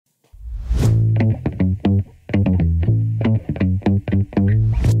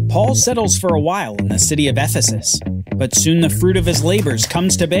Paul settles for a while in the city of Ephesus, but soon the fruit of his labors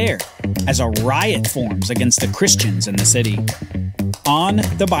comes to bear as a riot forms against the Christians in the city. On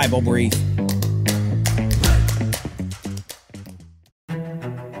the Bible Brief.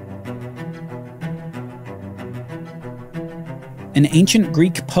 An ancient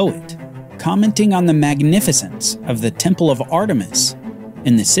Greek poet commenting on the magnificence of the Temple of Artemis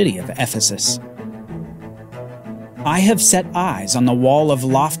in the city of Ephesus. I have set eyes on the wall of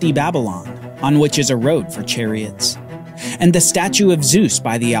lofty Babylon, on which is a road for chariots, and the statue of Zeus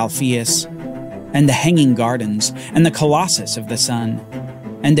by the Alpheus, and the hanging gardens, and the colossus of the sun,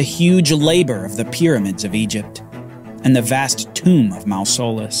 and the huge labor of the pyramids of Egypt, and the vast tomb of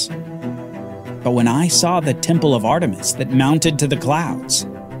Mausolus. But when I saw the Temple of Artemis that mounted to the clouds,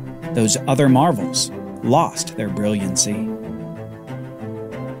 those other marvels lost their brilliancy.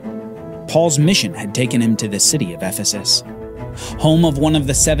 Paul's mission had taken him to the city of Ephesus, home of one of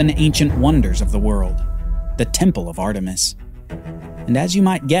the 7 ancient wonders of the world, the Temple of Artemis. And as you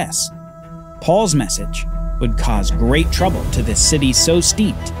might guess, Paul's message would cause great trouble to this city so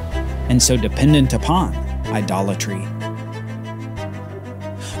steeped and so dependent upon idolatry.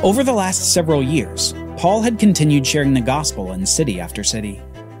 Over the last several years, Paul had continued sharing the gospel in city after city.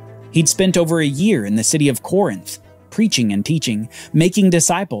 He'd spent over a year in the city of Corinth, preaching and teaching, making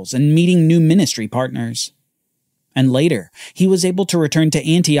disciples, and meeting new ministry partners. And later, he was able to return to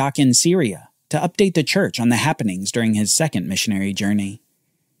Antioch in Syria to update the church on the happenings during his second missionary journey.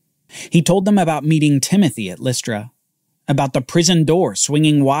 He told them about meeting Timothy at Lystra, about the prison door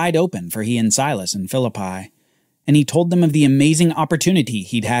swinging wide open for he and Silas in Philippi, and he told them of the amazing opportunity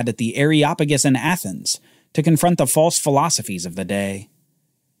he'd had at the Areopagus in Athens to confront the false philosophies of the day.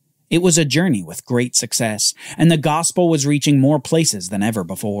 It was a journey with great success, and the gospel was reaching more places than ever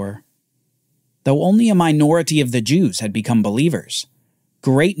before. Though only a minority of the Jews had become believers,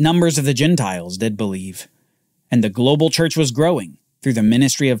 great numbers of the Gentiles did believe, and the global church was growing through the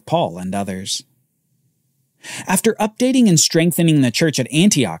ministry of Paul and others. After updating and strengthening the church at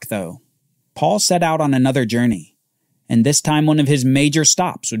Antioch, though, Paul set out on another journey, and this time one of his major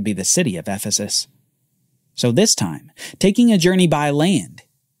stops would be the city of Ephesus. So this time, taking a journey by land,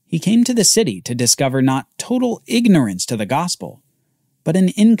 he came to the city to discover not total ignorance to the gospel, but an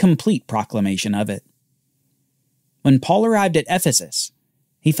incomplete proclamation of it. When Paul arrived at Ephesus,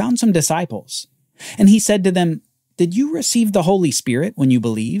 he found some disciples, and he said to them, "Did you receive the Holy Spirit when you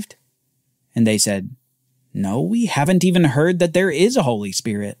believed?" And they said, "No, we haven't even heard that there is a Holy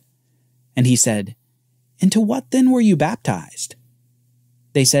Spirit." And he said, "Into what then were you baptized?"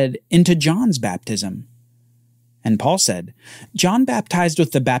 They said, "Into John's baptism." And Paul said, "John baptized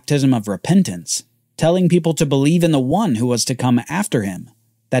with the baptism of repentance, telling people to believe in the one who was to come after him,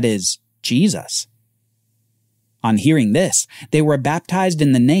 that is, Jesus." On hearing this, they were baptized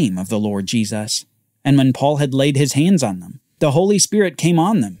in the name of the Lord Jesus. And when Paul had laid his hands on them, the Holy Spirit came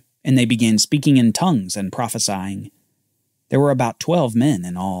on them, and they began speaking in tongues and prophesying. There were about 12 men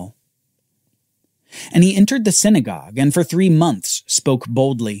in all. And he entered the synagogue, and for 3 months spoke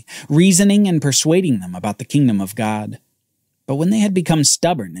boldly, reasoning and persuading them about the kingdom of God. But when they had become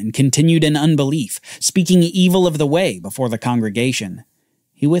stubborn and continued in unbelief, speaking evil of the way before the congregation,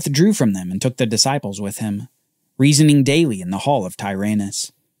 he withdrew from them and took the disciples with him, reasoning daily in the hall of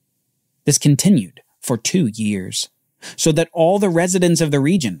Tyrannus. This continued for 2 years, so that all the residents of the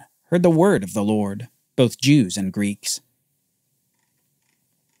region heard the word of the Lord, both Jews and Greeks.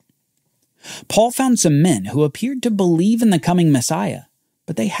 Paul found some men who appeared to believe in the coming Messiah,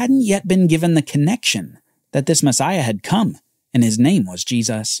 but they hadn't yet been given the connection that this Messiah had come, and his name was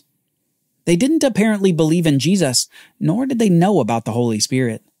Jesus. They didn't apparently believe in Jesus, nor did they know about the Holy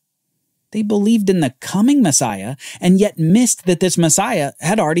Spirit. They believed in the coming Messiah, and yet missed that this Messiah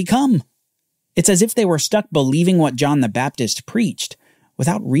had already come. It's as if they were stuck believing what John the Baptist preached,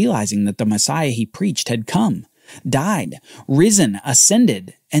 without realizing that the Messiah he preached had come, died, risen,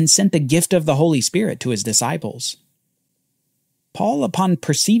 ascended, and sent the gift of the Holy Spirit to his disciples. Paul, upon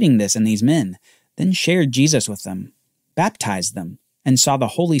perceiving this in these men, then shared Jesus with them, baptized them, and saw the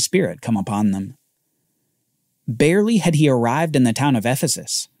Holy Spirit come upon them. Barely had he arrived in the town of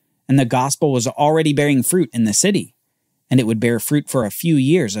Ephesus, and the gospel was already bearing fruit in the city, and it would bear fruit for a few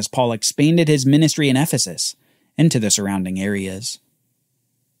years as Paul expanded his ministry in Ephesus into the surrounding areas.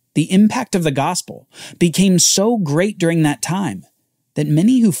 The impact of the gospel became so great during that time that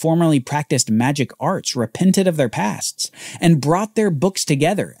many who formerly practiced magic arts repented of their pasts and brought their books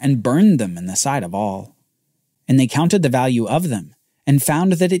together and burned them in the sight of all. And they counted the value of them and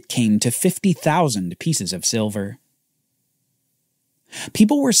found that it came to 50,000 pieces of silver.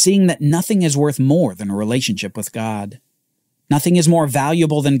 People were seeing that nothing is worth more than a relationship with God. Nothing is more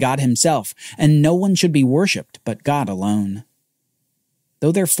valuable than God himself, and no one should be worshipped but God alone.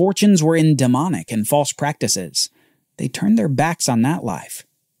 Though their fortunes were in demonic and false practices, they turned their backs on that life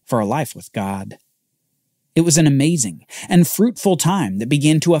for a life with God. It was an amazing and fruitful time that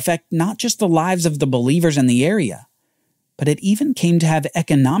began to affect not just the lives of the believers in the area, but it even came to have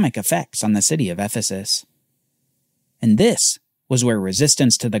economic effects on the city of Ephesus. And this was where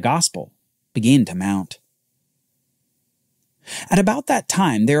resistance to the gospel began to mount. At about that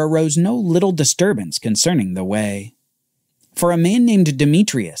time, there arose no little disturbance concerning the way. For a man named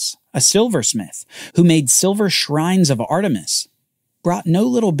Demetrius, a silversmith, who made silver shrines of Artemis, brought no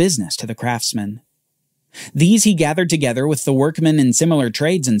little business to the craftsmen. These he gathered together with the workmen in similar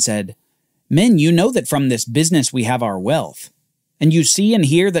trades and said, "Men, you know that from this business we have our wealth. And you see and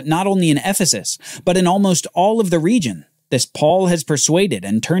hear that not only in Ephesus, but in almost all of the region, this Paul has persuaded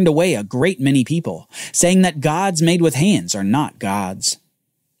and turned away a great many people, saying that gods made with hands are not gods.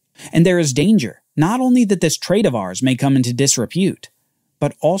 And there is danger, not only that this trade of ours may come into disrepute,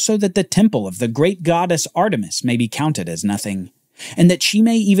 but also that the temple of the great goddess Artemis may be counted as nothing, and that she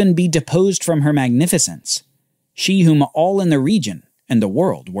may even be deposed from her magnificence, she whom all in the region and the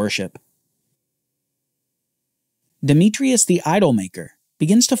world worship." Demetrius the idolmaker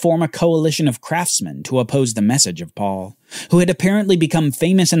begins to form a coalition of craftsmen to oppose the message of Paul, who had apparently become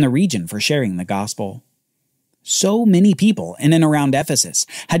famous in the region for sharing the gospel. So many people in and around Ephesus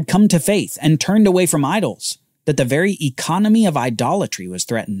had come to faith and turned away from idols that the very economy of idolatry was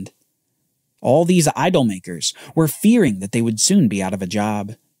threatened. All these idolmakers were fearing that they would soon be out of a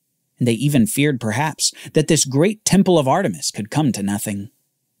job, and they even feared perhaps that this great Temple of Artemis could come to nothing.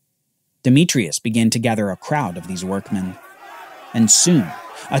 Demetrius began to gather a crowd of these workmen, and soon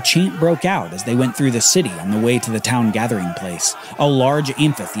a chant broke out as they went through the city on the way to the town gathering place, a large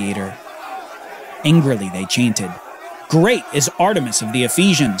amphitheater. Angrily they chanted, "Great is Artemis of the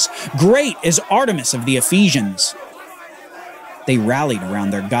Ephesians! Great is Artemis of the Ephesians!" They rallied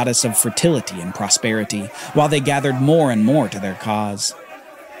around their goddess of fertility and prosperity, while they gathered more and more to their cause.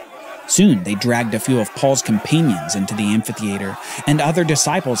 Soon they dragged a few of Paul's companions into the amphitheater, and other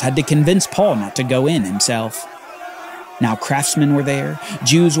disciples had to convince Paul not to go in himself. Now craftsmen were there,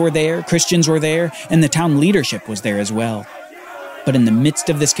 Jews were there, Christians were there, and the town leadership was there as well. But in the midst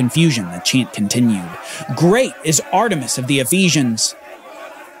of this confusion, the chant continued, "Great is Artemis of the Ephesians!"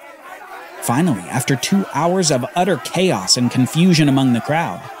 Finally, after 2 hours of utter chaos and confusion among the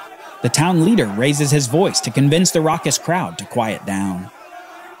crowd, the town leader raises his voice to convince the raucous crowd to quiet down.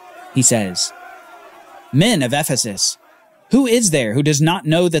 He says, "Men of Ephesus, who is there who does not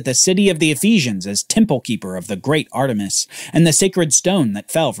know that the city of the Ephesians is temple keeper of the great Artemis and the sacred stone that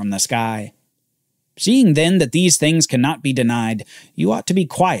fell from the sky? Seeing then that these things cannot be denied, you ought to be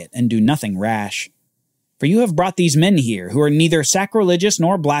quiet and do nothing rash. For you have brought these men here who are neither sacrilegious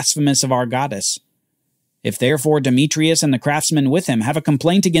nor blasphemous of our goddess. If therefore Demetrius and the craftsmen with him have a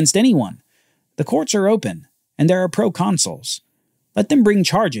complaint against anyone, the courts are open, and there are proconsuls. Let them bring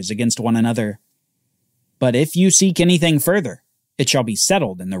charges against one another. But if you seek anything further, it shall be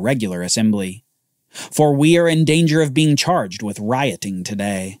settled in the regular assembly. For we are in danger of being charged with rioting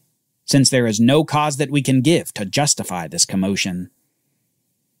today, since there is no cause that we can give to justify this commotion."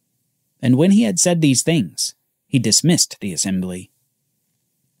 And when he had said these things, he dismissed the assembly.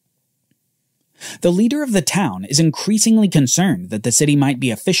 The leader of the town is increasingly concerned that the city might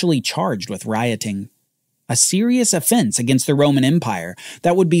be officially charged with rioting, a serious offense against the Roman Empire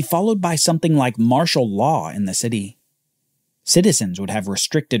that would be followed by something like martial law in the city. Citizens would have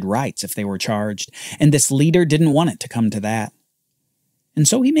restricted rights if they were charged, and this leader didn't want it to come to that. And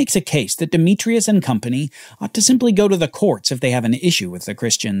so he makes a case that Demetrius and company ought to simply go to the courts if they have an issue with the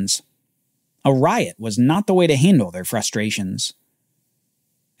Christians. A riot was not the way to handle their frustrations.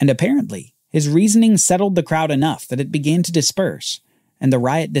 And apparently, his reasoning settled the crowd enough that it began to disperse, and the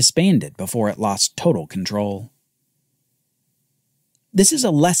riot disbanded before it lost total control. This is a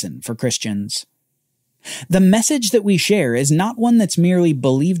lesson for Christians. The message that we share is not one that's merely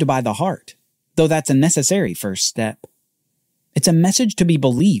believed by the heart, though that's a necessary first step. It's a message to be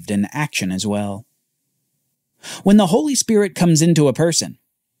believed in action as well. When the Holy Spirit comes into a person,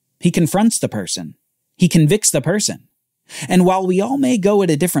 he confronts the person, he convicts the person, and while we all may go at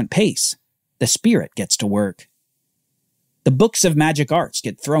a different pace, the Spirit gets to work. The books of magic arts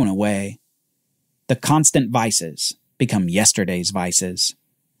get thrown away. The constant vices become yesterday's vices.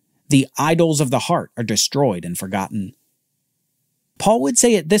 The idols of the heart are destroyed and forgotten. Paul would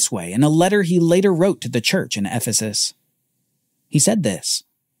say it this way in a letter he later wrote to the church in Ephesus. He said this,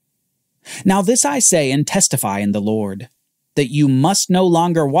 "Now this I say and testify in the Lord, that you must no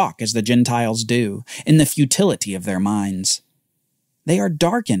longer walk as the Gentiles do, in the futility of their minds. They are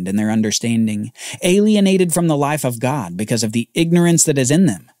darkened in their understanding, alienated from the life of God because of the ignorance that is in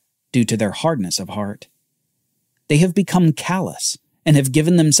them, due to their hardness of heart. They have become callous and have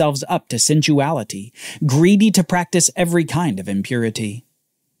given themselves up to sensuality, greedy to practice every kind of impurity.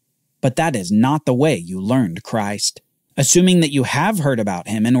 But that is not the way you learned Christ, assuming that you have heard about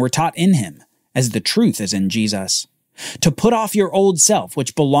him and were taught in him, as the truth is in Jesus, to put off your old self,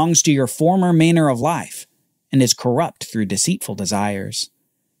 which belongs to your former manner of life, and is corrupt through deceitful desires,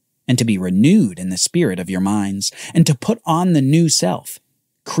 and to be renewed in the spirit of your minds, and to put on the new self,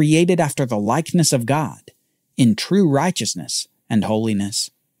 created after the likeness of God, in true righteousness and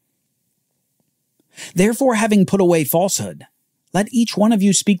holiness. Therefore, having put away falsehood, let each one of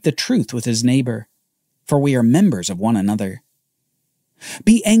you speak the truth with his neighbor, for we are members of one another.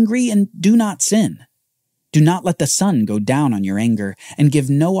 Be angry and do not sin. Do not let the sun go down on your anger, and give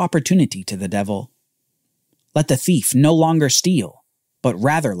no opportunity to the devil. Let the thief no longer steal, but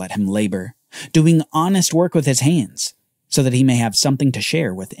rather let him labor, doing honest work with his hands, so that he may have something to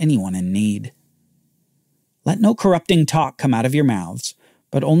share with anyone in need. Let no corrupting talk come out of your mouths,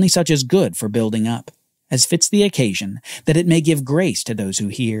 but only such as good for building up, as fits the occasion, that it may give grace to those who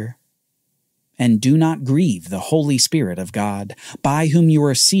hear. And do not grieve the Holy Spirit of God, by whom you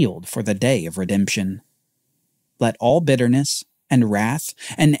are sealed for the day of redemption. Let all bitterness and wrath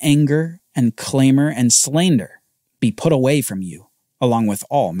and anger and clamor and slander be put away from you, along with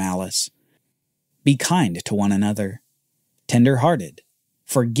all malice. Be kind to one another, tender-hearted,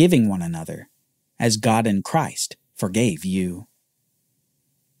 forgiving one another, as God in Christ forgave you.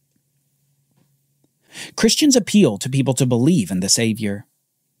 Christians appeal to people to believe in the Savior.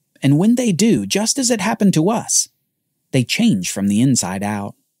 And when they do, just as it happened to us, they change from the inside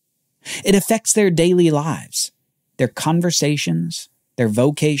out. It affects their daily lives, their conversations, their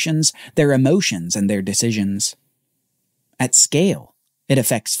vocations, their emotions, and their decisions. At scale, it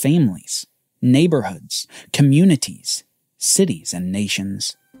affects families, neighborhoods, communities, cities, and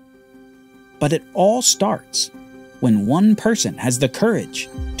nations. But it all starts when one person has the courage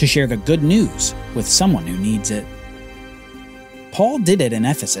to share the good news with someone who needs it. Paul did it in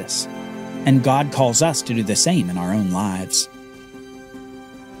Ephesus, and God calls us to do the same in our own lives.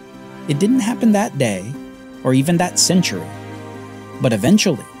 It didn't happen that day, or even that century, but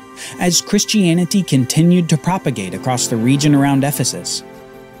eventually, as Christianity continued to propagate across the region around Ephesus,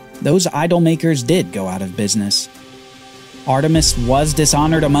 those idolmakers did go out of business. Artemis was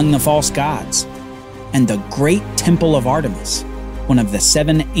dishonored among the false gods, and the great Temple of Artemis, one of the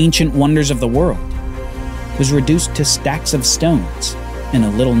 7 ancient wonders of the world, was reduced to stacks of stones in a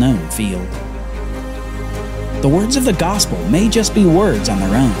little-known field. The words of the gospel may just be words on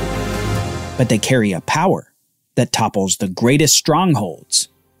their own, but they carry a power that topples the greatest strongholds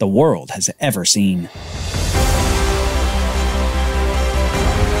the world has ever seen.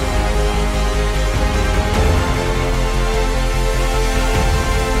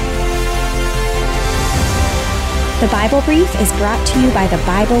 The Bible Brief is brought to you by the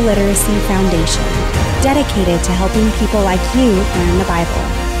Bible Literacy Foundation, dedicated to helping people like you learn the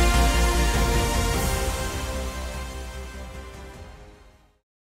Bible.